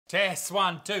Test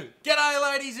 1, 2. G'day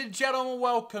ladies and gentlemen,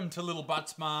 welcome to Little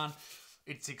Buttsman.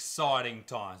 It's exciting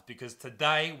times because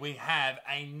today we have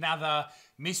another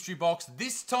mystery box.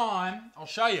 This time, I'll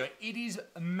show you, it is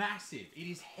massive. It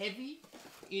is heavy.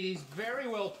 It is very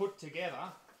well put together.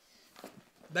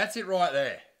 That's it right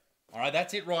there. Alright,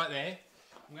 that's it right there.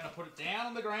 I'm going to put it down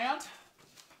on the ground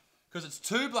because it's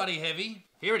too bloody heavy.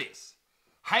 Here it is.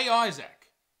 Hey Isaac,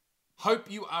 hope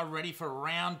you are ready for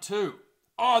round 2.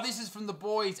 Oh, this is from the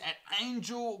boys at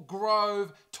Angel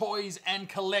Grove Toys and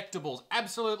Collectibles.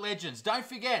 Absolute legends. Don't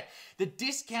forget, the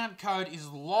discount code is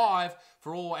live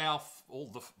for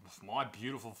my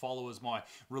beautiful followers, my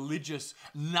religious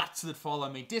nuts that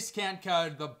follow me. Discount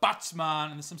code, the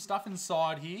Buttsman, and there's some stuff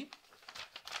inside here.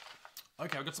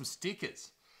 Okay, I've got some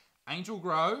stickers. Angel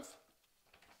Grove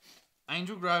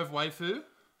Waifu,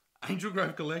 Angel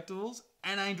Grove Collectibles,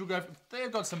 and Angel Grove.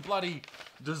 They've got some bloody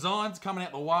designs coming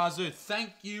out the wazoo.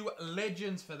 Thank you,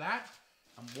 legends, for that.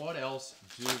 And what else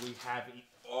do we have?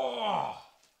 Oh,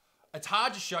 it's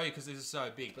hard to show you because this is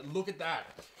so big, but look at that.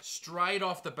 Straight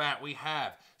off the bat, we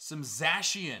have some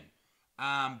Zashian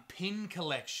pin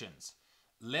collections.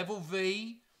 Level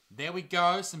V, there we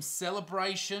go. Some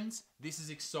celebrations. This is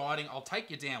exciting. I'll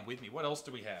take you down with me. What else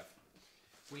do we have?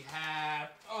 We have,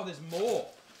 oh, there's more.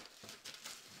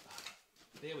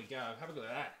 There we go. Have a look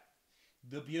at that.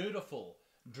 The beautiful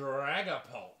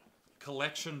Dragapult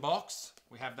collection box.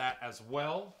 We have that as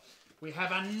well. We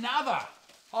have another,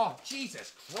 oh,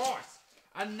 Jesus Christ,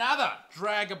 another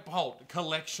Dragapult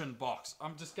collection box.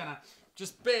 I'm just going to,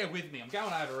 just bear with me. I'm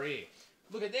going over here.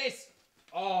 Look at this.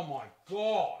 Oh, my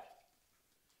God.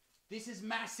 This is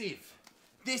massive.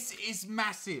 This is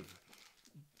massive.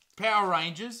 Power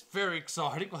Rangers, very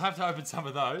exciting. We'll have to open some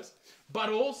of those. But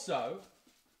also,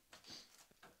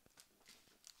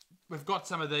 we've got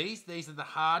some of these. These are the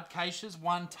hard cases,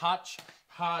 one touch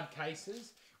hard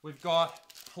cases. We've got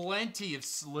plenty of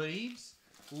sleeves,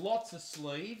 lots of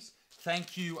sleeves.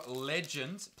 Thank you,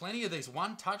 legends. Plenty of these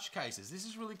one touch cases. This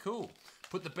is really cool.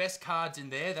 Put the best cards in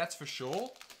there, that's for sure.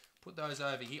 Put those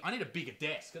over here. I need a bigger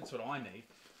desk, that's what I need.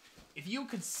 If you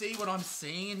could see what I'm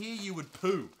seeing in here, you would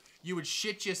poo. You would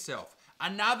shit yourself.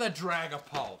 Another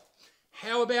Dragapult.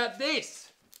 How about this?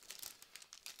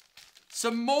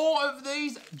 Some more of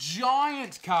these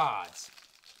giant cards.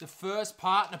 The first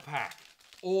partner pack.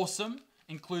 Awesome.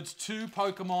 Includes 2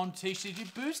 Pokemon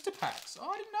TCG booster packs.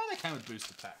 Oh, I didn't know they came with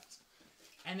booster packs.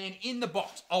 And then in the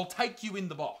box, I'll take you in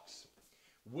the box.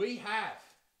 We have,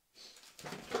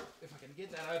 if I can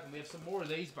get that open, we have some more of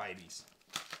these babies.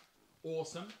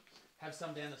 Awesome. Have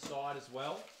some down the side as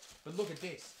well. But look at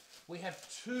this. We have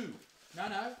 2.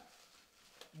 No.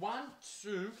 1,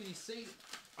 2. Can you see?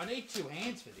 I need 2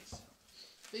 hands for this.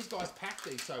 These guys pack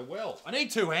these so well. I need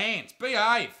 2 hands.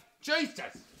 Behave.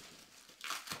 Jesus.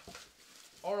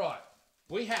 All right.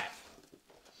 We have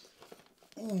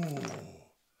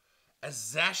a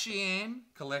Zashian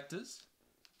Collectors.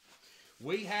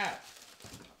 We have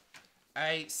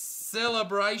a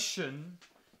Celebration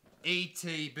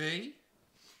ETB.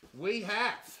 We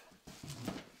have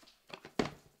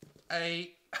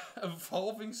a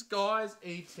Evolving Skies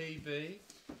ETB.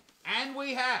 And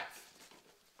we have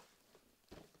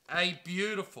a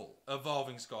beautiful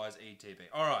Evolving Skies ETB.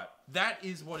 All right, that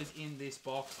is what is in this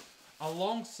box,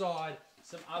 alongside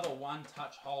some other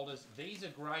one-touch holders. These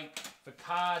are great for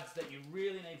cards that you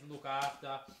really need to look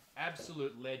after.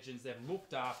 Absolute legends. They've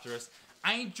looked after us.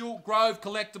 Angel Grove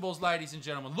Collectibles, ladies and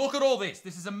gentlemen. Look at all this.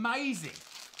 This is amazing.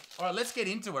 All right, let's get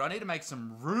into it. I need to make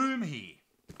some room here.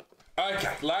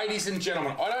 Okay, ladies and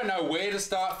gentlemen, I don't know where to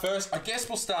start first. I guess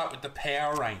we'll start with the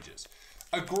Power Rangers.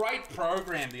 A great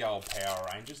program, the old Power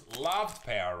Rangers. Loved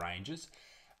Power Rangers.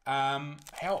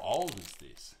 How old is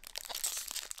this?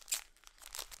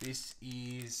 This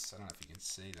is, I don't know if you can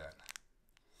see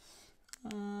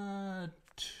that.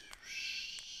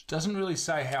 Doesn't really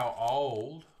say how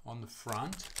old on the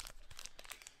front.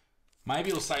 Maybe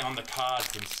it'll say on the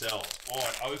cards themselves. Oh,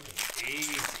 it opens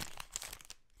easy.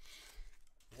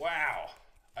 Wow.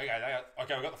 Okay, we've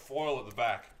got the foil at the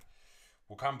back.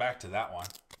 We'll come back to that one.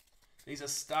 These are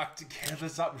stuck together,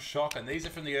 something shocking. These are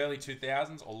from the early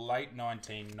 2000s or late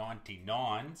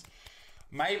 1999s.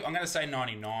 Maybe, I'm going to say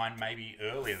 99, maybe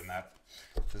earlier than that.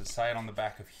 Does it say it on the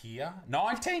back of here?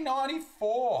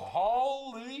 1994!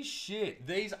 Holy shit.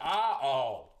 These are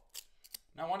old.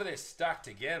 No wonder they're stuck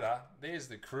together. There's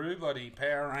the crew, bloody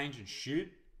Power Ranger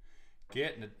shit.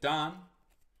 Getting it done.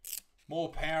 More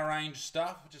Power Ranger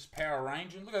stuff, just Power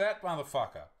Ranging. Look at that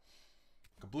motherfucker.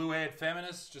 A blue-haired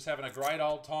feminist, just having a great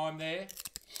old time there.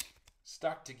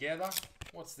 Stuck together.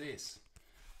 What's this?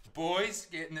 Boys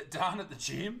getting it done at the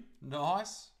gym.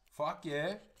 Nice. Fuck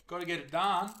yeah. Got to get it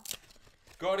done.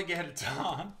 Got to get it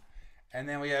done. And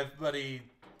then we have bloody,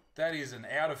 that is an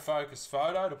out of focus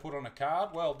photo to put on a card.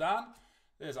 Well done.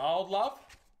 There's Old Love,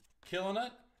 killing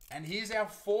it. And here's our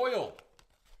foil.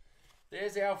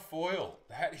 There's our foil.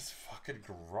 That is fucking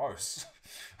gross.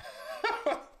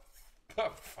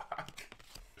 Oh, fuck.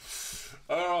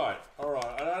 All right.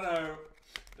 I don't know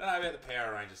about the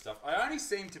Power Ranger stuff. I only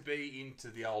seem to be into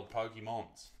the old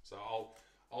Pokemons. So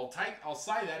I'll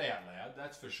say that out loud,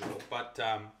 that's for sure. But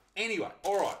anyway,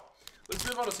 all right. Let's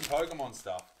move on to some Pokemon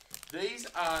stuff. These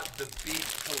are the big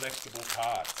collectible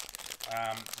cards.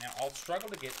 Now, I'll struggle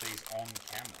to get these on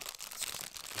camera,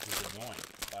 which is annoying.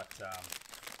 But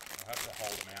I'll have to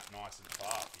hold them out nice and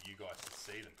far for you guys to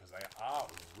see them because they are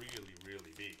really,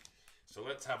 really big. So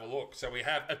let's have a look. So we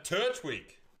have a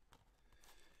Turtwig.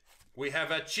 We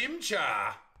have a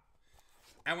Chimchar.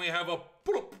 And we have a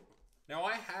Bloop. Now,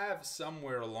 I have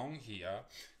somewhere along here,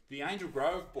 the Angel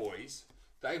Grove boys,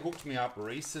 they hooked me up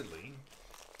recently.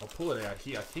 I'll pull it out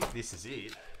here. I think this is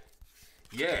it.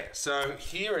 Yeah, so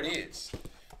here it is.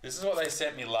 This is what they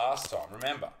sent me last time.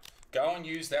 Remember, go and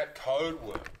use that code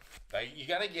word. You're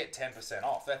going to get 10%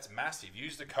 off. That's massive.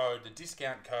 Use the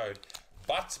discount code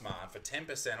Buttsman for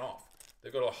 10% off.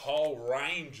 They've got a whole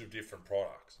range of different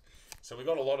products. So we've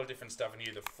got a lot of different stuff in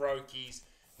here. The Froakies.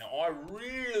 Now, I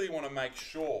really want to make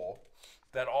sure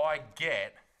that I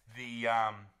get the...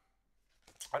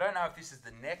 I don't know if this is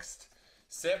the next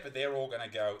set, but they're all going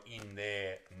to go in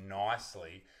there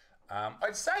nicely.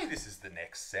 I'd say this is the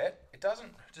next set. It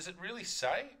doesn't... Does it really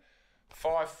say?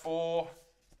 5-4...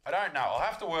 I don't know. I'll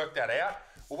have to work that out.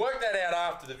 We'll work that out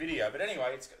after the video. But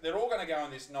anyway, they're all going to go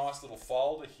in this nice little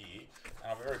folder here.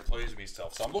 And I'm very pleased with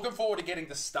myself. So I'm looking forward to getting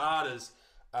the starters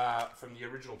from the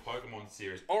original Pokemon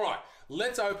series. All right,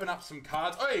 let's open up some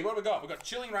cards. Hey, what have we got? We've got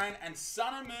Chilling Reign and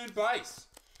Sun and Moon base.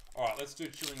 All right, let's do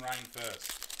Chilling Reign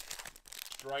first.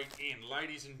 Straight in.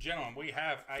 Ladies and gentlemen, we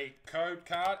have a code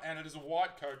card, and it is a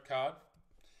white code card.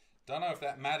 Don't know if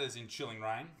that matters in Chilling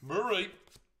Reign. Mareep.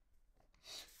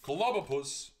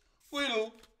 Clobbopus,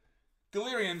 Weedle,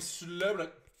 Galarian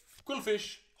Slowbrook,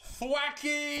 Quillfish,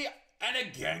 Thwacky, and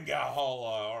a Gengar Holo.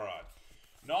 Alright.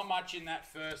 Not much in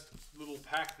that first little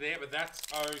pack there, but that's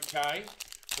okay.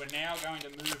 We're now going to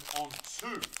move on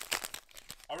to...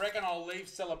 I reckon I'll leave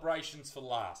Celebrations for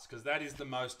last, because that is the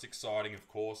most exciting, of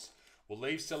course. We'll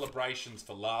leave Celebrations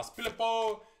for last.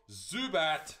 Pilipo,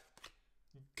 Zubat,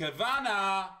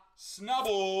 Kavana,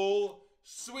 Snubble,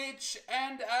 Switch,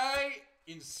 and a...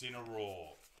 Incineroar.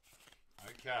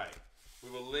 Okay,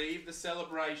 we will leave the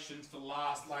Celebrations for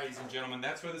last, ladies and gentlemen.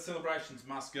 That's where the Celebrations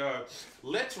must go.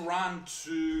 Let's run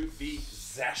to the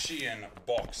Zacian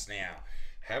box now.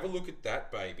 Have a look at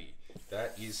that, baby.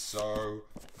 That is so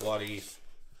bloody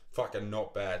fucking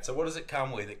not bad. So what does it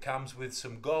come with? It comes with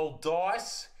some gold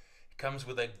dice. It comes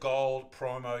with a gold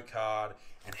promo card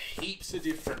and heaps of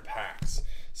different packs.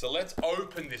 So let's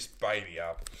open this baby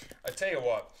up. I tell you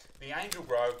what, the Angel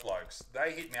Grove blokes,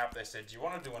 they hit me up, they said, do you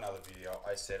want to do another video?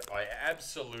 I said, I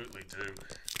absolutely do.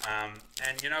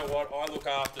 And you know what? I look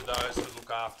after those who look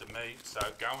after me, so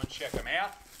go and check them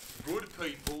out. Good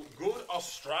people, good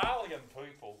Australian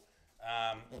people.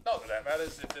 Not that that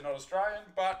matters if they're not Australian,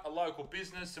 but a local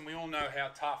business, and we all know how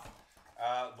tough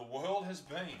the world has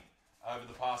been over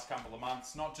the past couple of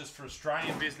months, not just for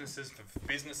Australian businesses, for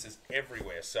businesses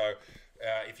everywhere. So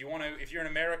if you're in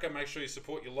America, make sure you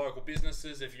support your local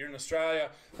businesses. If you're in Australia,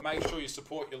 make sure you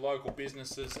support your local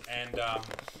businesses. And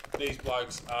these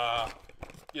blokes are,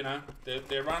 you know,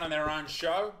 they're running their own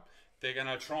show. They're going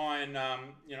to try and,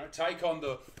 you know, take on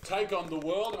the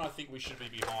world, and I think we should be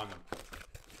behind them.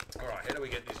 All right, how do we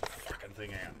get this fucking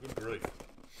thing out? Good grief!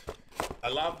 I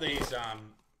love these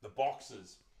the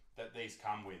boxes that these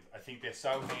come with. I think they're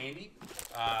so handy.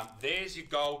 There's your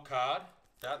gold card.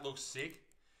 That looks sick.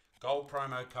 Gold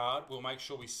promo card. We'll make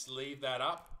sure we sleeve that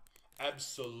up.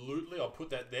 Absolutely. I'll put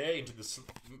that there into the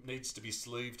needs to be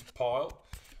sleeved pile.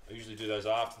 I usually do those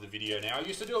after the video now. I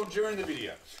used to do them during the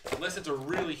video. Unless it's a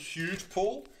really huge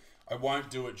pull, I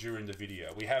won't do it during the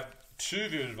video. We have 2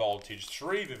 Vivid Voltage,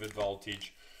 3 Vivid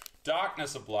Voltage,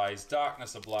 Darkness Ablaze,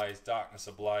 Darkness Ablaze, Darkness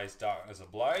Ablaze, Darkness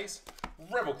Ablaze,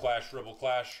 Rebel Clash, Rebel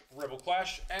Clash, Rebel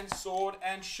Clash, and Sword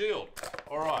and Shield.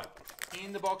 Alright,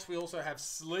 in the box we also have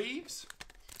sleeves.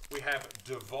 We have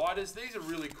dividers. These are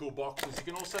really cool boxes. You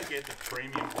can also get the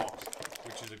premium box,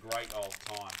 which is a great old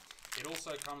time. It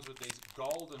also comes with these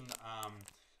golden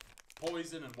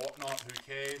poison and whatnot, who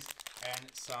cares, and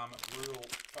some real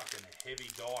fucking heavy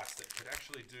dice that could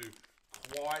actually do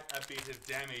quite a bit of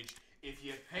damage if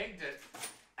you pegged it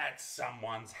at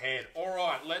someone's head. All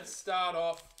right, let's start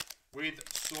off with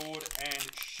Sword and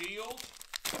Shield.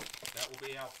 That will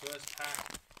be our first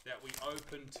pack that we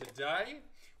open today.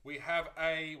 We have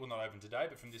well, not open today,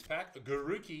 but from this pack, a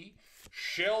Garuki,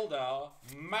 Shelder,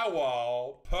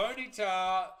 Mawal,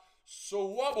 Ponyta,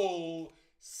 Swabble,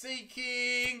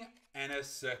 Seeking, and a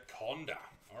Seconda.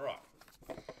 All right.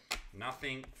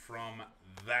 Nothing from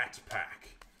that pack.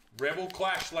 Rebel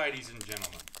Clash, ladies and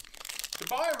gentlemen. To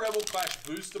buy a Rebel Clash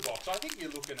booster box, I think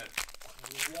you're looking at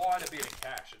quite a bit of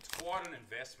cash. It's quite an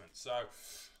investment. So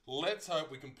let's hope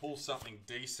we can pull something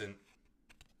decent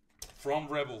from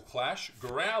Rebel Clash.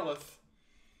 Growlithe,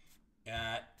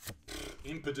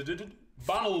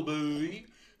 Bunnelby,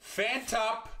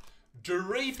 Fantup,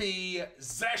 Dreepy,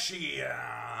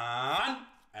 Zacian,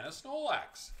 and a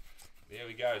Snorlax. There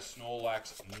we go,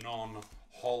 Snorlax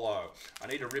non-holo. I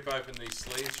need to rip open these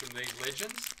sleeves from these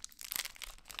legends.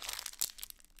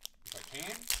 If I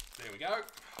can. There we go.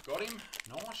 Got him.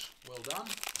 Nice. Well done.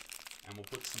 And we'll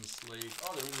put some sleeves.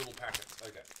 Oh, they're in little packets.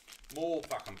 Okay. More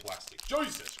fucking plastic.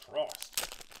 Jesus Christ.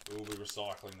 We'll be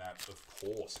recycling that, of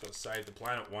course. Got to save the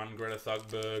planet one Greta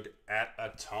Thunberg at a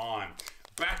time.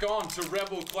 Back on to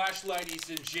Rebel Clash, ladies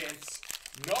and gents.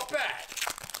 Not bad.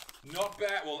 Not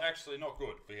bad. Well, actually, not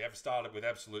good. We have started with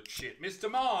absolute shit. Mr.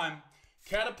 Mime,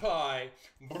 Caterpie,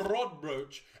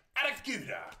 Broadbrooch,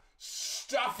 Atacuda,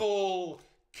 Stuffle,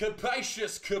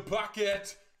 Capacious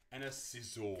Cabucket, and a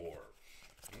Scizor.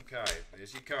 Okay,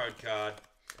 there's your code card.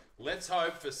 Let's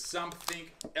hope for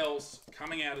something else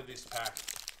coming out of this pack.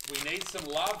 We need some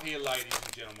love here, ladies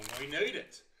and gentlemen. We need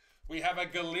it. We have a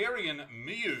Galarian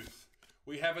Meowth.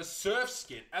 We have a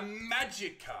Surfskit, a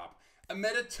Magikarp, a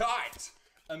Meditite,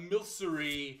 a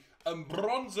Milcery, a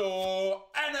Bronzor,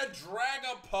 and a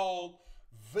Dragapult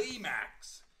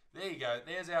VMAX. There you go.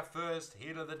 There's our first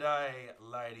hit of the day,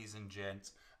 ladies and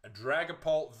gents. A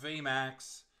Dragapult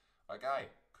VMAX. Okay,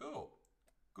 cool.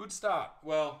 Good start.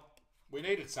 Well, we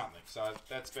needed something, so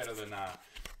that's better than a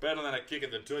kick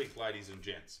in the teeth, ladies and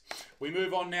gents. We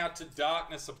move on now to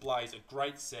Darkness Ablaze, a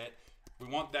great set. We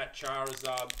want that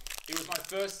Charizard. It was my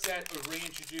first set of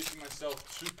reintroducing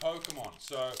myself to Pokemon,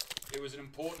 so it was an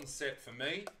important set for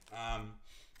me.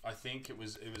 I think it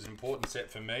was an important set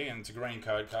for me, and it's a green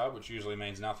code card, which usually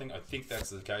means nothing. I think that's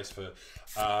the case for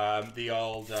the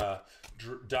old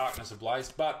Darkness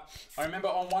Ablaze. But I remember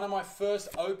on one of my first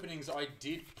openings, I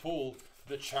did pull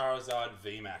the Charizard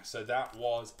VMAX, so that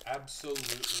was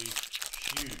absolutely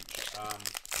huge. A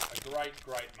great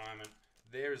moment.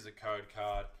 There is the code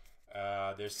card.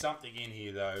 There's something in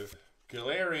here though.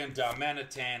 Galarian,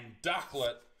 Darmanitan,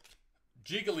 Ducklet,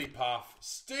 Jigglypuff,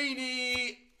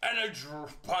 Steenie, and a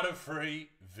Butterfree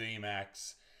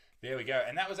VMAX. There we go.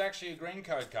 And that was actually a green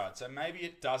code card, so maybe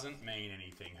it doesn't mean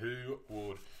anything. Who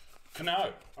would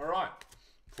know? All right.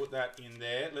 Put that in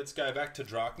there. Let's go back to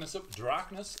Darkness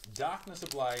Ablaze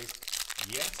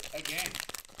yet again.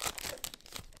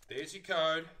 There's your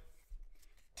code.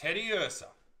 Teddy Ursa,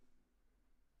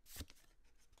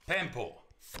 Pampour,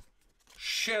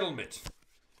 Shelmet,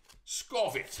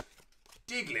 Scorvit,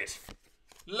 Diglett,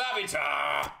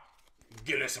 Larvitar,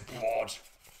 Gillesport.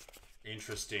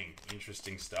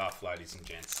 Interesting stuff, ladies and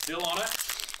gents. Still on it.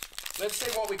 Let's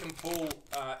see what we can pull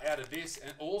out of this,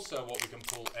 and also what we can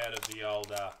pull out of the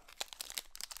old...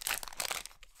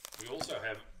 we also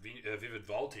have Vivid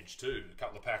Voltage too, a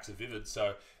couple of packs of Vivid,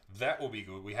 so that will be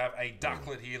good. We have a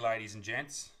Ducklet here, ladies and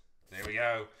gents. There we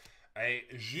go. A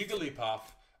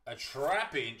Jigglypuff, a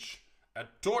Trapinch, a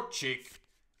Torchic,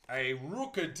 a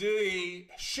Rookidee,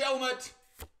 Shelmet,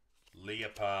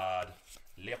 Leopard.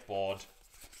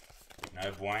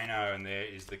 No bueno, and there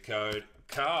is the code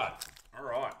card. All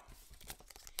right.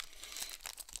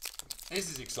 This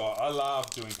is exciting. I love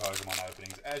doing Pokemon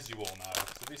openings, as you all know.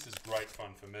 So this is great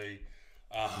fun for me.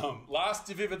 Last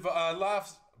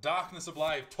Darkness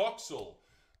Ablaze, Toxel,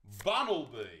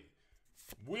 Bunnelby,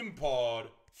 Wimpod,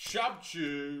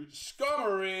 Chubchoo,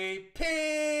 Scomery,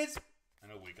 Piz,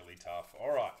 and a Wigglytuff.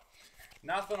 All right.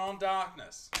 Nothing on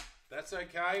Darkness. That's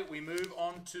okay. We move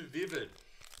on to Vivid.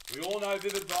 We all know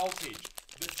Vivid Voltage,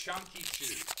 the Chunky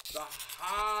Chew, the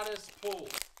hardest pull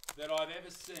that I've ever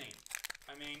seen.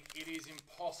 I mean, it is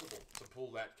impossible to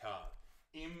pull that card.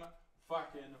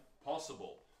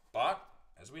 Impossible. But,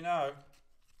 as we know,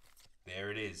 there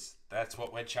it is. That's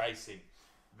what we're chasing.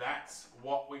 That's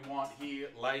what we want here,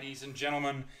 ladies and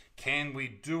gentlemen. Can we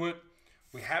do it?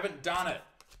 We haven't done it.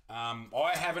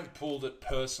 I haven't pulled it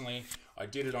personally. I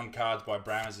did it on Cards by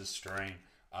Brammers' stream.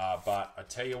 But I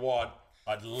tell you what,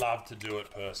 I'd love to do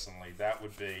it personally. That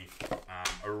would be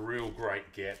a real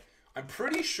great get. I'm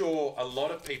pretty sure a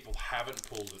lot of people haven't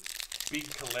pulled it. Big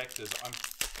collectors. I'm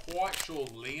quite sure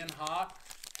Leonhardt,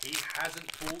 he hasn't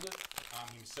pulled it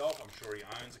himself. I'm sure he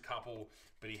owns a couple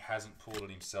but he hasn't pulled it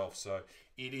himself. So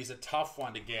it is a tough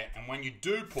one to get. And when you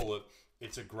do pull it,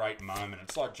 it's a great moment.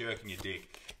 It's like jerking your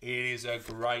dick. It is a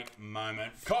great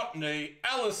moment. Cottony,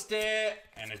 Alistair,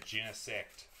 and a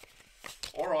Genesect.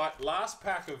 All right, last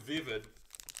pack of Vivid.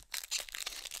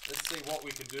 Let's see what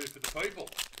we can do for the people.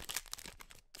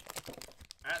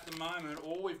 At the moment,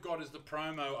 all we've got is the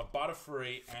promo, a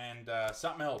Butterfree, and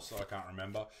something else I can't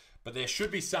remember. But there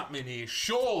should be something in here.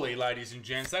 Surely, ladies and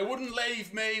gents, they wouldn't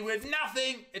leave me with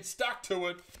nothing. It's stuck to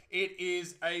it. It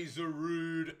is a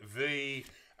Zarude V.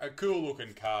 A cool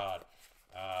looking card.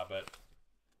 But,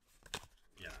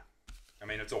 you know, I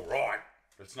mean, it's all right,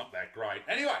 but it's not that great.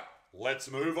 Anyway, let's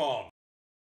move on.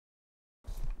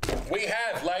 We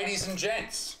have, ladies and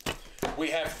gents, we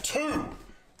have 2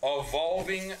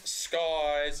 Evolving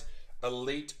Skies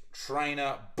Elite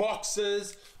Trainer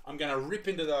boxes. I'm going to rip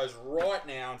into those right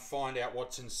now and find out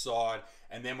what's inside.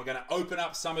 And then we're going to open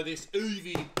up some of this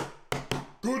Eevee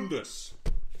goodness.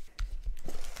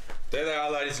 There they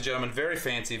are, ladies and gentlemen. Very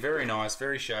fancy, very nice,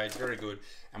 very shades, very good.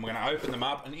 And we're going to open them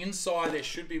up. And inside there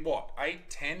should be, what, 8,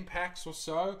 10 packs or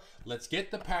so? Let's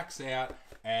get the packs out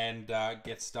and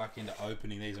get stuck into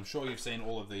opening these. I'm sure you've seen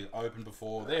all of these open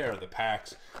before. There are the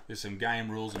packs. There's some game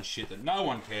rules and shit that no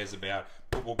one cares about,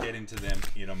 but we'll get into them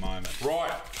in a moment.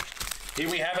 Right, here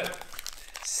we have it.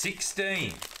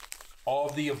 16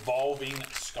 of the Evolving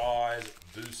Skies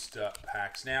booster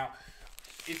packs. Now,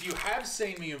 if you have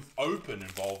seen me open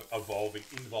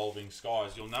Evolving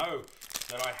Skies, you'll know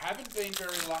that I haven't been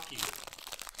very lucky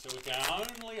with it. So we can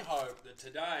only hope that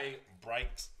today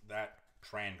breaks that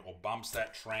trend or bumps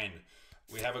that trend.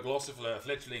 We have a Glossifleur,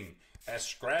 Fletchling, a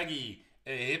Scraggy,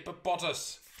 a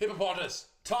Hippopotas,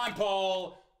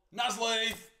 Timepole,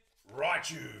 Nuzleaf,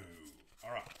 Raichu.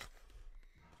 All right.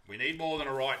 We need more than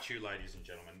a Raichu, ladies and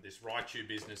gentlemen. This Raichu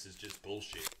business is just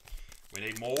bullshit. We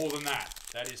need more than that.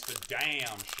 That is for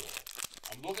damn sure.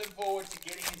 I'm looking forward to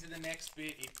getting into the next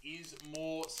bit. It is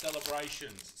more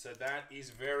celebrations. So that is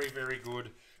very, very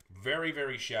good. Very,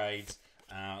 very shades.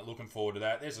 Looking forward to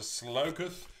that. There's a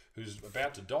Slowkuth who's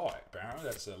about to die, apparently.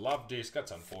 That's a love disc.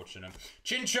 That's unfortunate.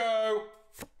 Chincho.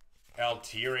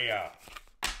 Altaria.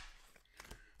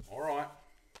 All right.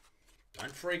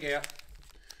 Don't freak out.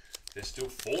 There's still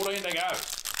 14 to go,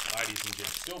 ladies and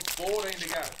gents. Still 14 to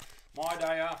go. My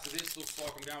day after this looks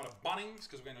like I'm going to Bunnings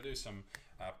because we're going to do some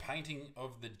painting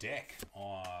of the deck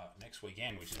next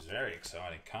weekend, which is very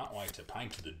exciting. Can't wait to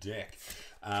paint the deck.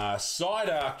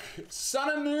 Psyduck, Sun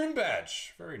and Moon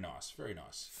badge. Very nice, very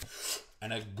nice.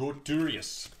 And a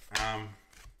Gorturius.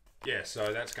 Yeah,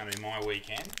 so that's going to be my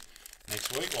weekend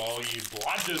next week while you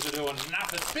bludgers are doing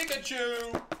nothing.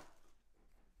 Pikachu!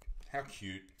 How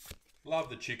cute. Love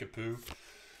the Chickapoo.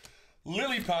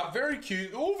 Lillipup, very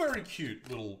cute. All very cute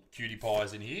little cutie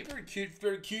pies in here. Very cute,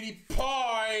 very cutie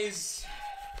pies.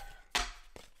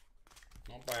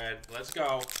 Not bad. Let's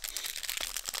go.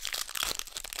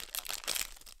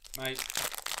 Mate,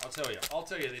 I'll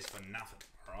tell you this for nothing,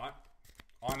 alright?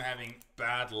 I'm having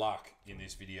bad luck in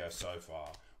this video so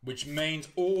far, which means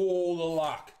all the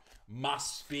luck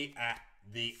must be at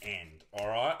the end,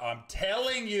 alright? I'm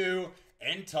telling you,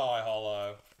 Entei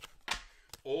Hollow,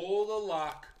 all the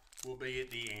luck will be at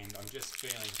the end. I'm just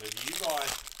feeling. So you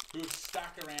guys who have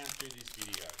stuck around through this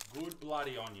video, good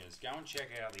bloody on yous. Go and check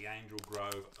out the Angel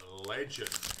Grove Legend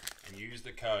and use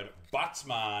the code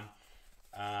BUTSMAN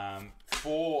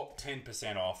for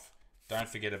 10% off. Don't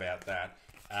forget about that.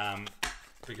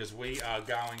 Because we are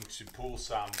going to pull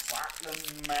some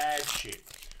fucking mad shit.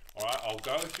 Alright, I'll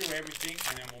go through everything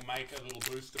and then we'll make a little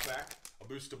booster pack, a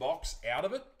booster box out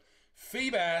of it.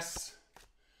 Feebas,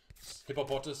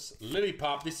 Hippopotas,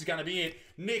 Lillipup, this is going to be it.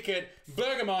 Nickit,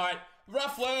 Bergamite,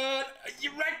 Rufflet,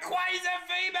 Rayquaza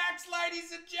VMAX,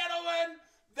 ladies and gentlemen.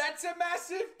 That's a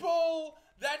massive pull.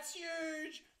 That's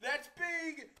huge. That's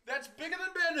big. That's bigger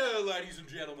than Ben-Hur, ladies and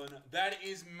gentlemen. That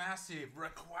is massive.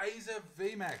 Rayquaza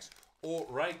VMAX or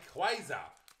Rayquaza.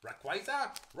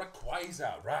 Rayquaza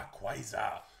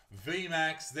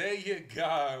VMAX. There you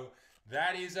go.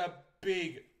 That is a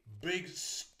big, big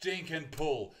stinking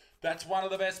pull. That's one of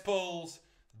the best pulls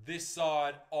this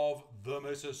side of the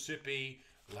Mississippi.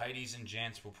 Ladies and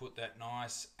gents, we'll put that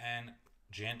nice and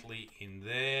gently in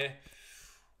there.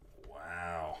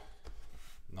 Wow.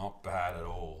 Not bad at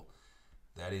all.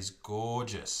 That is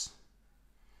gorgeous.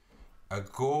 A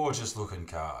gorgeous looking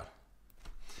card.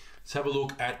 Let's have a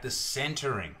look at the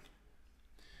centering.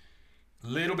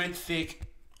 Little bit thick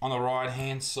on the right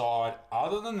hand side.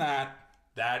 Other than that,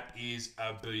 that is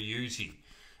a beauty.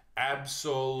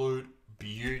 Absolute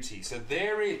beauty. So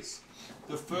there is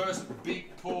the first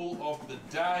big pull of the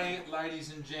day,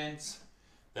 ladies and gents.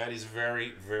 That is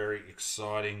very, very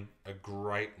exciting. A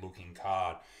great looking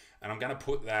card. And I'm going to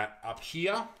put that up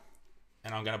here.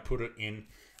 And I'm going to put it in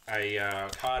a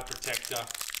card protector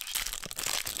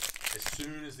as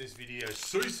soon as this video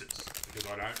ceases, because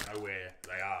I don't know where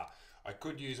they are. I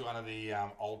could use one of the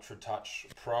Ultra Touch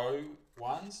Pro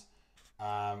ones,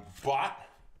 but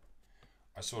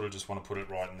I sort of just want to put it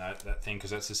right in that thing,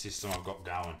 because that's the system I've got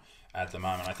going at the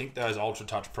moment. I think those Ultra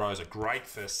Touch Pros are great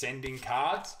for sending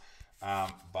cards,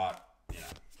 but, you know,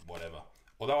 whatever.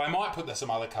 Although I might put some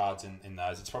other cards in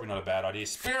those. It's probably not a bad idea.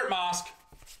 Spirit Mask.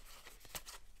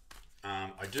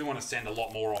 I do want to send a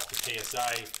lot more off to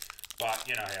PSA, but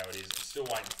you know how it is. I'm still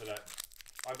waiting for that.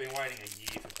 I've been waiting a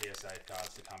year for PSA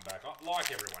cards to come back.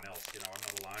 Like everyone else, you know, I'm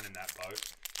not alone in that boat,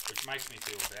 which makes me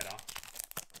feel better.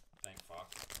 Thank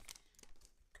fuck.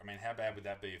 I mean, how bad would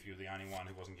that be if you were the only one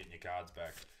who wasn't getting your cards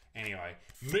back? Anyway,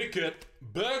 Mickett,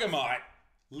 Bergamite,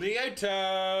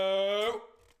 Leoto,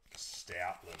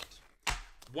 Stoutland.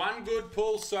 One good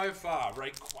pull so far.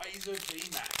 Rayquaza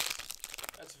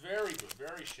VMAX. That's very good.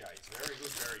 Very shades. Very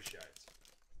good. Very shades.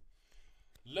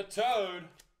 Latoad,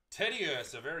 Teddy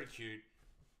Ursa, very cute.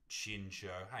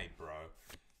 Chincho, hey bro.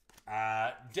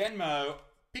 Denmo,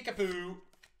 Pikapoo,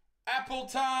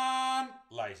 Appleton,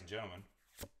 ladies and gentlemen.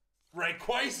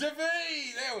 Rayquaza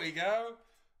V, there we go.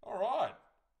 All right,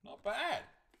 not bad.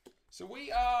 So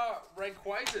we are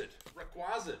Rayquazed.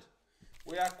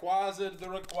 We are Quazed the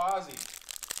Rayquazi.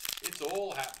 It's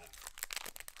all happening.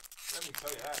 Let me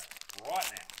tell you that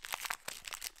right now.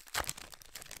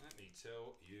 Let me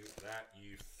tell you that,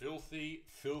 you filthy,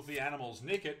 filthy animals.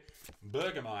 Nickett,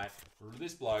 Bergamite,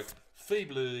 this bloke,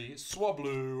 Feebly,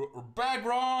 Swablu,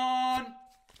 Bagron,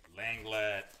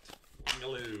 Langlet,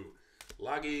 Langaloo,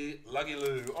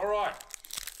 Luggyloo. All right,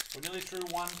 we're nearly through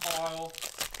one pile.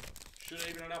 Should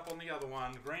even it up on the other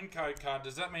one. Green code card,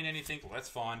 does that mean anything? Let's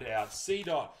find out.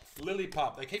 C-Dot,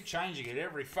 Lillipup, they keep changing it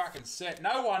every fucking set.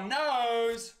 No one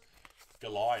knows.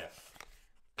 Goliath.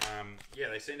 Yeah,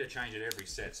 they seem to change it every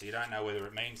set, so you don't know whether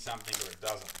it means something or it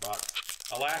doesn't. But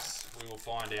alas, we will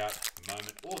find out in a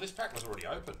moment. Oh, this pack was already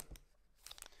open.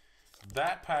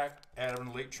 That pack out of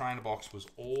an Elite Trainer box was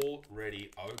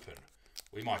already open.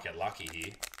 We might get lucky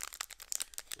here.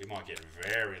 We might get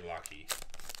very lucky.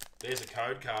 There's a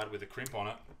code card with a crimp on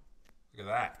it. Look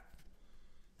at that.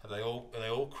 Are they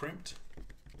all crimped?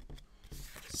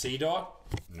 C-Dot?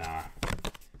 Nah.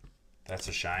 That's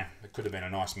a shame. It could have been a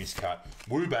nice miscut.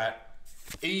 Woobat,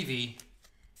 Eevee,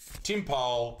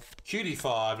 Timpole,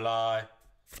 Cutie5 Lie,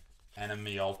 and a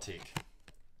Meowtic.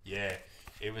 Yeah,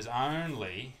 it was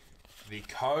only the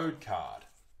code card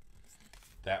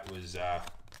that was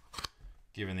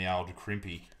given the old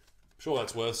crimpy. Sure,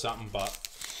 that's worth something, but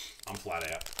I'm flat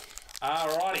out.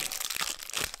 Alrighty.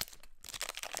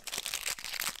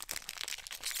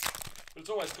 But it's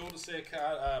always cool to see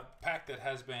a pack that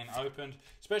has been opened,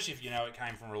 especially if you know it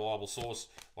came from a reliable source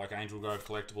like Angel Grove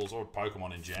Collectibles or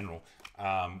Pokemon in general.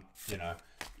 You know,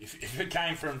 if it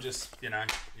came from just, you know,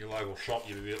 your local shop,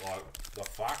 you'd be a bit like, the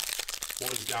fuck?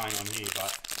 What is going on here?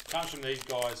 But it comes from these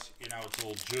guys, you know, it's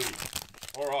all G.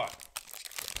 Alright.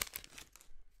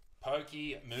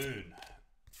 Pokemoon,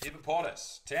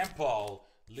 Hippopotas, Tampole,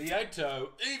 Leoto,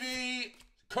 Eevee,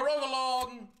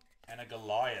 Corolong, and a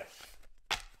Goliath.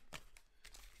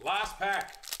 Last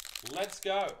pack. Let's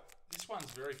go. This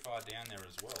one's very far down there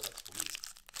as well. That's weird.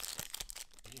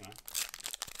 Anyway,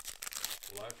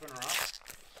 we'll open her up.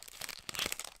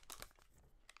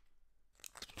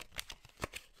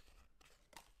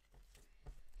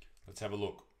 Let's have a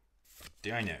look.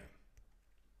 Dino,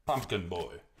 Pumpkin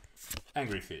Boy,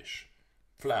 Angry Fish,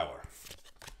 Flower,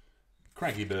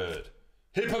 Cranky Bird,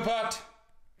 Hippopot,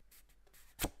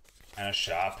 and a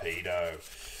Sharpedo.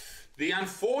 The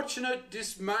unfortunate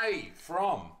dismay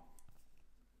from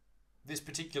this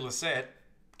particular set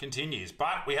continues,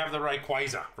 but we have the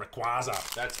Rayquaza.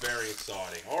 That's very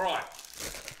exciting. All right,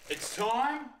 it's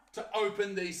time to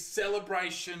open these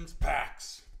Celebrations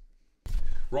packs.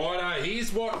 Righto,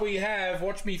 here's what we have.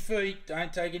 Watch me feet.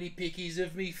 Don't take any pickies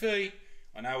of me feet.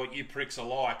 I know what you pricks are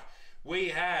like. We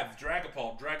have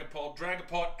Dragapult,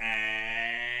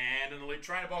 and an Elite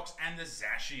Trainer box, and the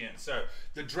Zacian. So,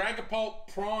 the Dragapult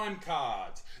Prime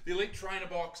cards, the Elite Trainer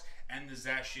box, and the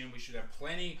Zacian. We should have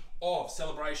plenty of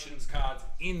Celebrations cards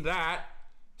in that.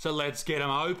 So, let's get them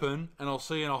open, and I'll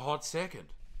see you in a hot second.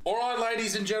 All right,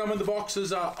 ladies and gentlemen, the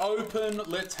boxes are open.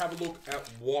 Let's have a look at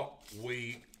what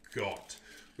we got.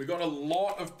 We got a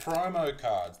lot of promo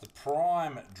cards. The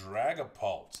Prime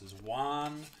Dragapult is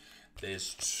one.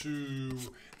 There's two.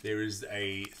 There is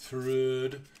a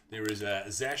third. There is a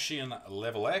Zacian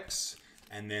Level X.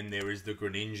 And then there is the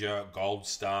Greninja Gold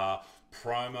Star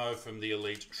promo from the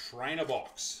Elite Trainer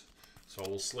box. So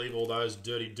we'll sleeve all those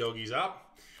dirty doggies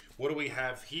up. What do we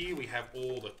have here? We have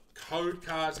all the code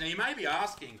cards. Now you may be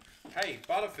asking, hey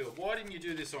Butterfield, why didn't you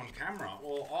do this on camera?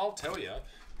 Well, I'll tell you,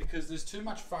 because there's too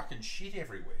much fucking shit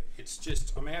everywhere. It's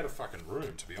just, I'm out of fucking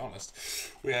room, to be honest.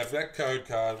 We have that code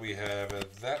card, we have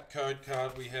that code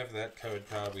card, we have that code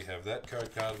card, we have that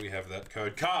code card, we have that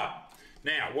code card.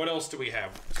 Now, what else do we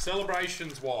have?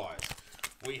 Celebrations-wise,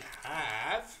 we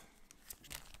have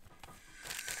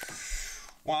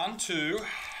 1, 2,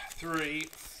 3,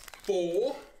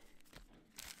 4,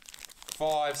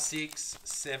 5, 6,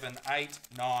 7, 8,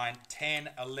 9, 10,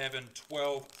 11,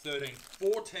 12, 13,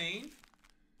 14,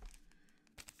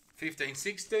 15,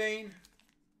 16,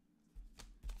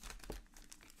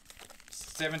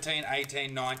 17,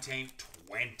 18, 19,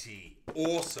 20.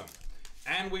 Awesome.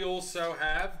 And we also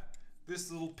have this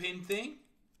little pin thing.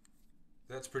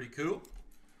 That's pretty cool.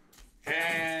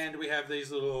 And we have these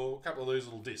couple of these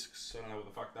little discs. I don't know what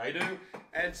the fuck they do.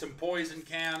 Add some poison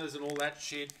counters and all that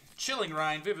shit. Chilling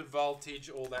Reign, Vivid Voltage,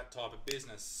 all that type of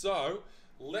business. So,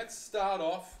 let's start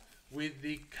off with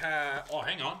the car. Oh,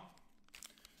 hang on.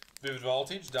 Vivid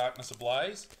Voltage, Darkness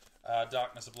Ablaze,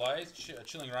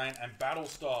 Chilling Reign, and Battle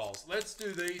Styles. Let's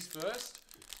do these first,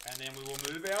 and then we will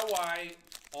move our way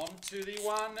onto the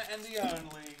one and the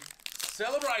only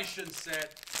Celebration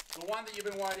set. The one that you've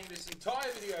been waiting this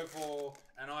entire video for,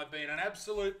 and I've been an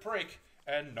absolute prick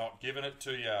and not given it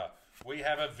to you. We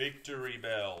have a Victory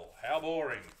Bell. How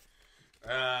boring.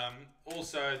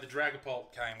 Also, the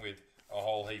Dragapult came with a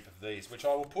whole heap of these, which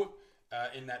I will put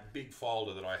in that big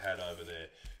folder that I had over there.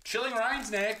 Chilling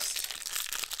Reign's next.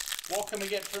 What can we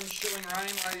get from Chilling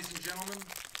Reign, ladies and gentlemen?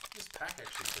 This pack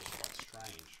actually feels quite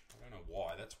strange. I don't know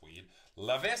why, that's weird.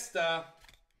 La Vesta,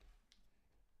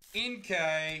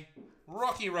 Inkay,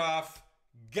 Rocky Rough,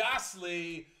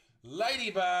 Ghastly,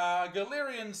 Ladybug,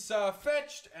 Galarian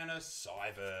Surfetched, and a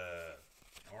Cyber.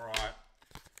 Alright,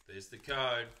 there's the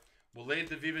code. We'll leave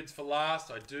the Vivids for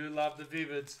last. I do love the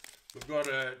Vivids. We've got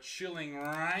a Chilling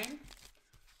Reign,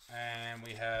 and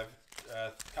we have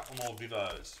a couple more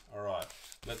Vivos. Alright,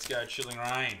 let's go Chilling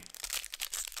Reign.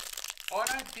 I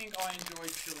don't think I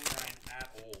enjoyed Chilling Reign at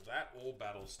all. That or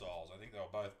Battle Styles. I think they were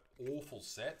both awful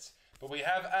sets. But we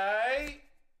have a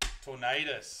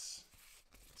Tornadus.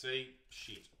 See?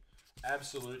 Shit.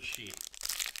 Absolute shit.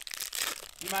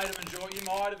 You might have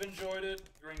enjoyed it.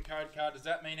 Green code card. Does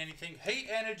that mean anything? Heat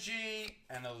Energy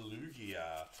and a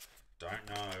Lugia. Don't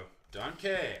know. Don't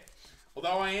care.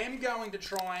 Although I am going to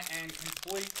try and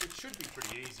complete, it should be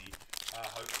pretty easy,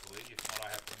 hopefully. If not, I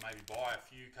have to maybe buy a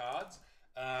few cards.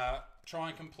 Try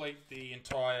and complete the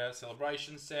entire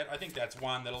Celebration set. I think that's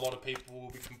one that a lot of people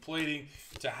will be completing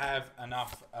to have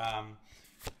enough,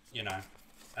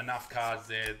 enough cards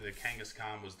there. The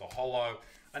Kangaskhan was the holo.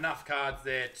 Enough cards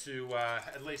there to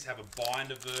at least have a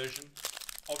binder version.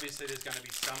 Obviously, there's going to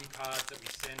be some cards that we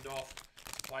send off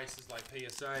to places like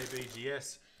PSA,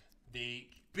 BGS. The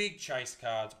big chase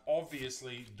cards,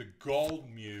 obviously, the Gold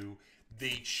Mew,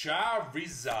 the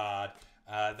Charizard.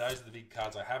 Those are the big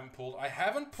cards I haven't pulled. I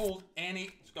haven't pulled any...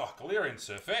 Oh, Galarian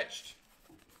Surfetched.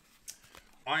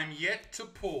 I'm yet to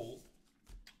pull...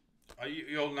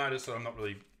 You'll notice that I'm not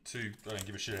really too... I don't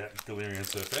give a shit about Galarian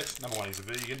Surfetched. Number one, he's a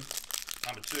vegan.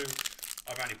 Number two,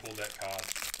 I've only pulled that card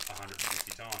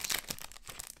 150 times.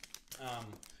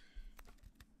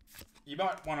 You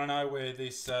might want to know where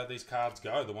these cards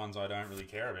go, the ones I don't really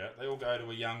care about. They all go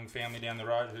to a young family down the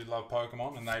road who love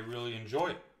Pokemon, and they really enjoy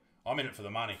it. I'm in it for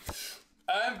the money.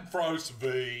 Ampharos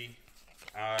V.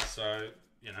 So,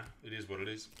 you know, it is what it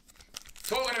is.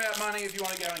 Talking about money, if you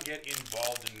want to go and get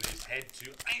involved in this, head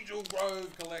to Angel Grove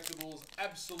Collectibles.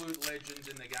 Absolute legends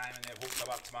in the game, and they've hooked the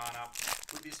Bucksman up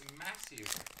with this massive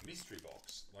mystery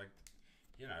box. Like,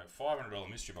 you know, $500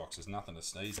 mystery box is nothing to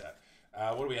sneeze at.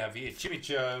 What do we have here?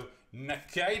 Chimicho,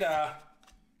 Nakata,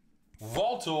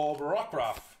 Voltorb,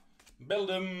 Rockruff,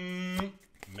 Beldum,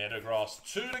 Metagross.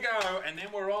 2 to go, and then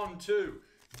we're on to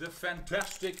the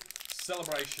fantastic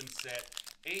Celebration set.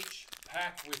 Each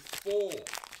pack with 4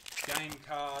 game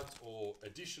cards or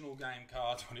additional game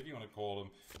cards, whatever you want to call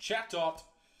them. Chatot,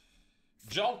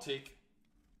 Joltik,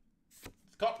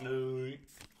 Cottonoo,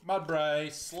 Mudbray,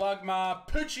 Slugma,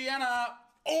 Poochyena,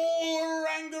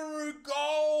 Orangaroo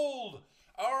Gold.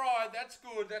 Alright, that's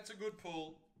good. That's a good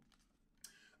pull.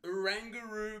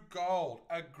 Orangaroo Gold.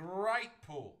 A great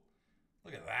pull.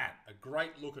 Look at that. A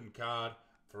great looking card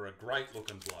for a great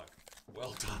looking bloke.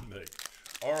 Well done, me.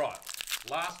 Alright.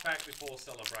 Last pack before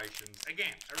Celebrations.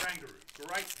 Again, Orangaroo.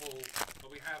 Great pull.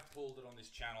 But we have pulled it on this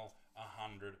channel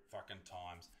 100 fucking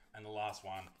times. And the last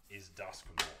one is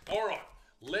Dusknoir. Alright.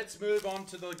 Let's move on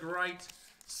to the great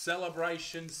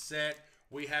celebration set.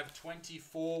 We have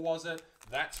 24, was it?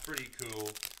 That's pretty cool.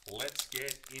 Let's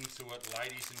get into it,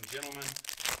 ladies and gentlemen.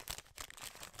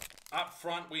 Up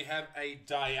front, we have a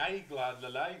Diagla,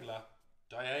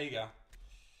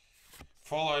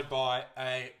 followed by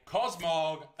a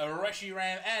Cosmog, a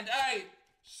Reshiram, and a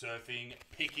Surfing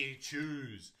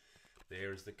Pikachu's.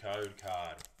 There's the code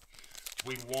card.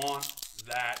 We want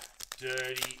that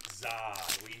dirty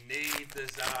Zard. We need the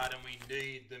Zard and we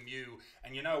need the Mew.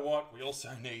 And you know what? We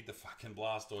also need the fucking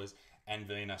Blastoise and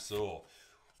Venusaur.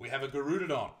 We have a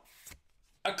Garudodon,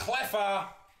 a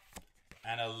Cleffa,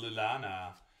 and a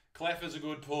Lulana. Cleffa's a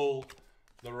good pull.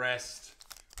 The rest,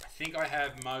 I think I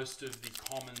have most of the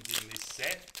commons in this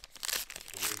set.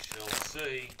 So we shall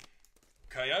see.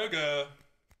 Kyogre,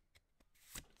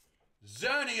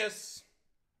 Xerneas,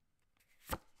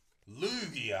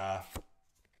 Lugia,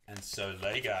 and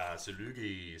Solega.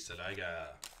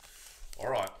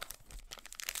 Alright.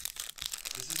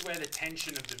 This is where the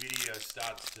tension of the video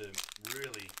starts to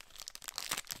really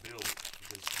build.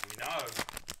 Because we know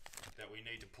that we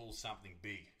need to pull something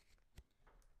big.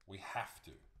 We have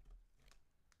to.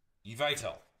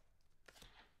 Yveltal,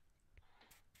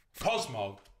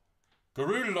 Cosmog,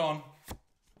 Garudodon,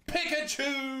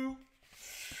 Pikachu!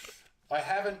 I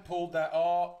haven't pulled that.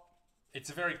 Oh, it's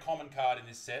a very common card in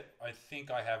this set. I think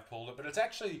I have pulled it, but it's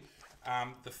actually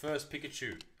the first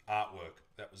Pikachu artwork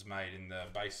that was made in the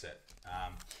base set.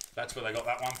 That's where they got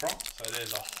that one from. So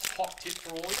there's a hot tip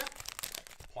for all of you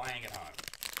playing at home.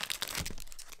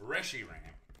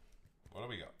 Reshiram. What do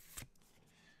we got?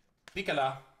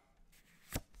 Piccola,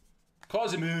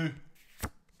 Cosmo,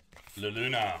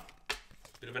 Luluna.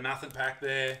 Bit of a nothing pack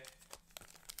there.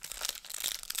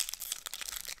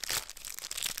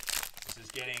 This is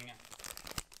getting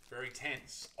very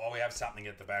tense. Oh, we have something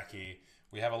at the back here.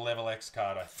 We have a level X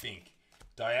card, I think.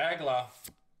 Diagla.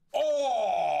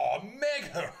 Oh,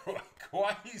 Mega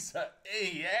Quasar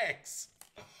EX.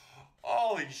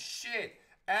 Holy shit.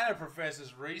 And a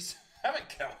Professor's Reese.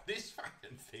 Haven't got this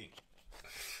fucking thing.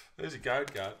 There's a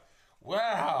code card.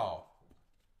 Wow.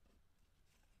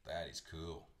 That is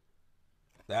cool.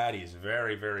 That is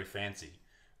very, very fancy.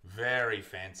 Very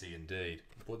fancy indeed.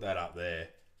 Put that up there.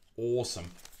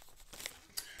 Awesome.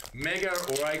 Mega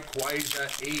Quasar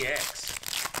EX.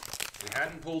 We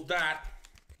hadn't pulled that.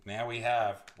 Now we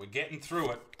have. We're getting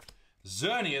through it.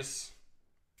 Xerneas.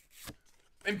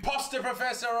 Imposter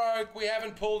Professor Oak. We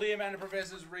haven't pulled him and a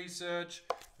Professor's Research.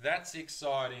 That's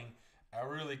exciting. A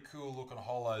really cool looking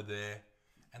holo there.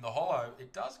 And the holo,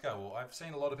 it does go. I've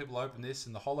seen a lot of people open this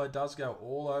and the holo does go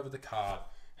all over the card.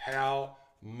 How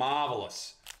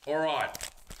marvelous. All right.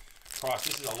 Christ,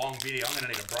 this is a long video. I'm going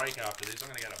to need a break after this. I'm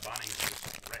going to go to Bunnings and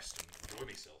just rest and enjoy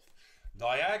myself.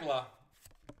 Diagla.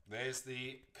 There's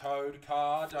the code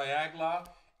card. Diagla.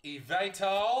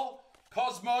 Yveltal.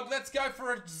 Cosmog. Let's go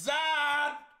for a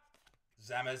Zard.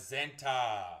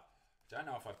 Zamazenta. Don't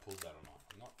know if I pulled that or not.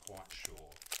 I'm not quite sure.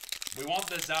 We want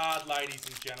the Zard, ladies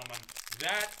and gentlemen.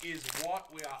 That is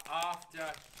what we are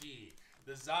after here.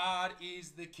 The Zard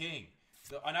is the king.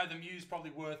 I know the Mew's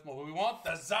probably worth more, but we want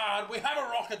the Zard. We have a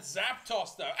Rocket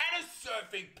Zapdos, though, and a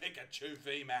Surfing Pikachu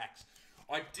VMAX.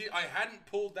 I hadn't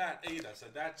pulled that either, so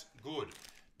that's good.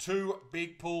 Two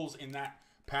big pulls in that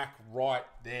pack right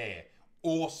there.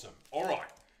 Awesome. All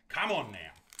right, come on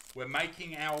now. We're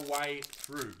making our way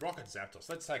through. Rocket Zapdos.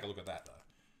 Let's take a look at that, though.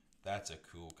 That's a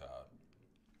cool card.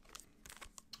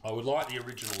 I would like the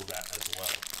original of that as well.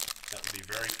 That would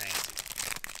be very fancy.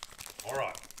 All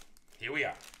right, here we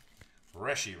are.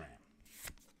 Reshiram,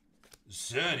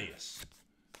 Xerneas,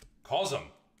 Cosm,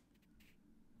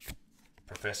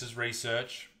 Professor's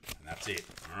Research, and that's it.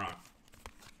 All right.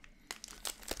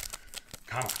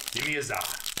 Come on, give me a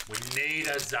Zard. We need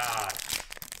a Zard.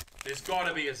 There's got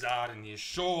to be a Zard in here,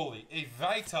 surely.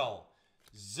 Yveltal,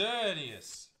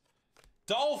 Xerneas,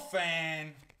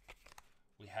 Dolphin.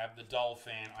 We have the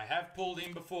Dolphin. I have pulled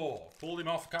him before. Pulled him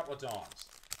off a couple of times.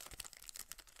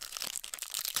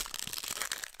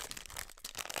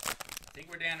 I think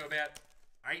we're down to about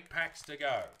 8 packs to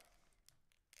go.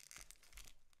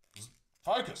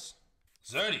 Focus.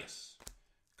 Xerneas.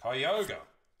 Kyogre.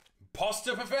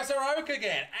 Imposter Professor Oak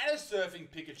again. And a Surfing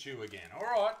Pikachu again.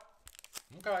 Alright.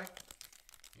 Okay.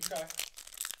 Okay.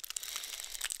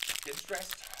 Get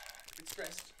stressed. Get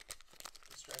stressed.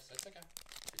 Get stressed. That's okay.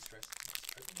 Get stressed.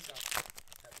 Open this up.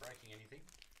 Without breaking anything.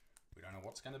 We don't know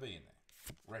what's going to be in there.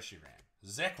 Reshiram.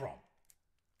 Zekrom.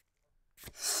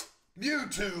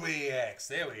 Mewtwo EX.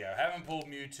 There we go. Haven't pulled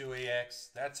Mewtwo EX.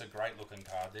 That's a great looking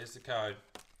card. There's the code.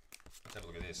 Let's have a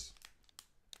look at this.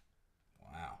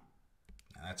 Wow.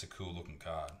 Now that's a cool looking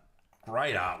card.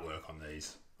 Great artwork on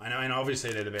these. I know, and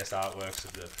obviously they're the best artworks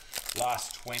of the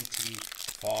last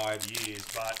 25 years,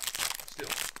 but still,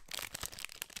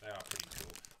 they are pretty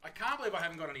cool. I can't believe I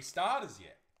haven't got any starters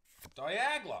yet.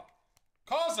 Diagla,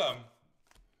 Cosm,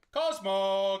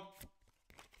 Cosmog,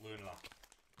 Luna.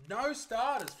 No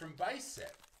starters from base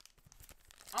set.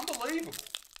 Unbelievable.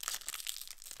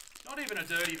 Not even a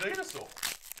dirty Venusaur.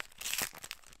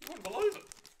 You wouldn't believe it.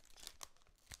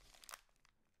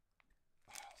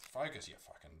 Focus, you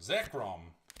fucking Zekrom,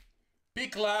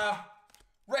 Pickler,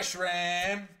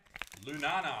 Reshiram,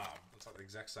 Lunana. Looks like the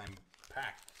exact same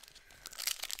pack.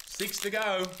 6 to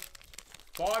go.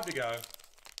 5 to go.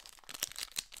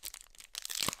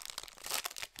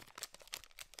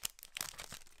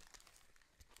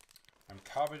 I'm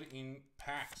covered in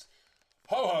packs.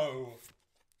 Ho-ho!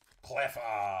 Cleffer.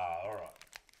 Alright.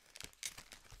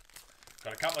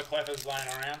 Got a couple of Cleffers laying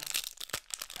around.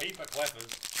 Heap of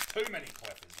Cleffers. Too many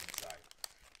Cleffers, you'd say.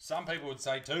 Some people would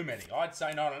say too many. I'd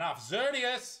say not enough.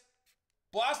 Xerneas!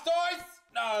 Blastoise!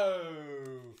 No!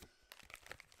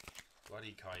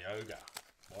 Bloody Kyogre.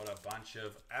 What a bunch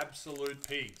of absolute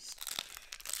pigs.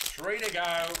 3 to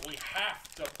go. We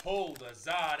have to pull the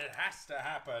Zard. It has to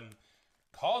happen.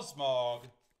 Cosmog.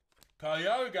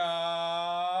 Kyogre.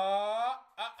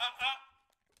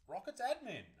 Rockets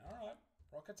admin. Alright.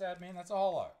 Rockets admin. That's a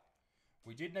holo.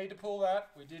 We did need to pull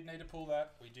that. We did need to pull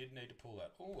that. We did need to pull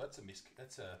that. Oh, that's a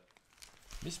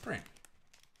misprint.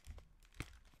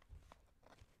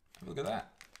 Look at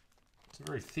that. It's a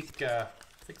very thick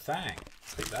thing.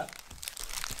 Keep that.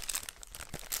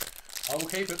 I will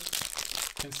keep it.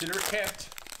 Consider it kept.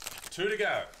 2 to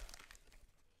go.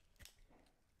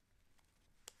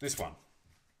 This one.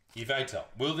 Evator.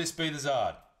 Will this be the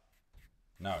Zard?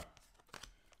 No.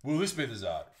 Will this be the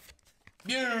Zard?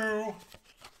 Mew!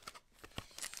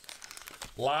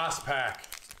 Last pack.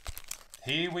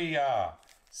 Here we are.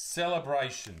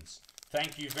 Celebrations.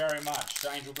 Thank you very much,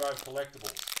 Angel Grove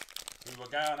Collectibles. We were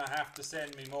going to have to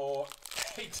send me more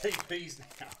ATPs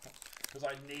now because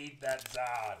I need that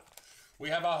Zard. We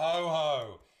have a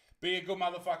ho-ho. Be a good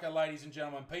motherfucker, ladies and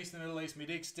gentlemen. Peace in the Middle East. Me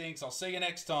dick stinks. I'll see you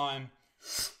next time.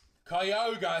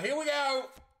 Kyogre. Here we go.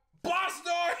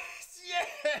 Blastoise.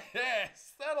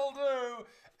 Yes. That'll do.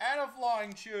 And a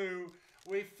Flying Chew.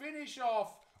 We finish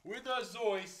off with a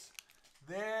Zeus.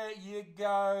 There you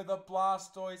go, the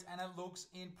Blastoise, and it looks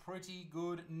in pretty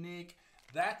good nick.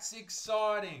 That's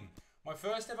exciting. My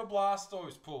first ever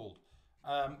Blastoise pulled,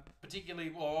 particularly,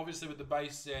 well, obviously with the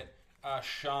base set,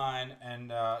 Shine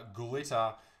and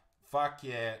Glitter. Fuck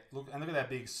yeah! Look, and look at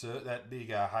that big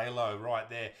halo right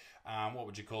there. What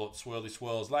would you call it? Swirly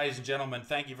swirls. Ladies and gentlemen,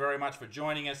 thank you very much for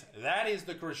joining us. That is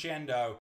the crescendo.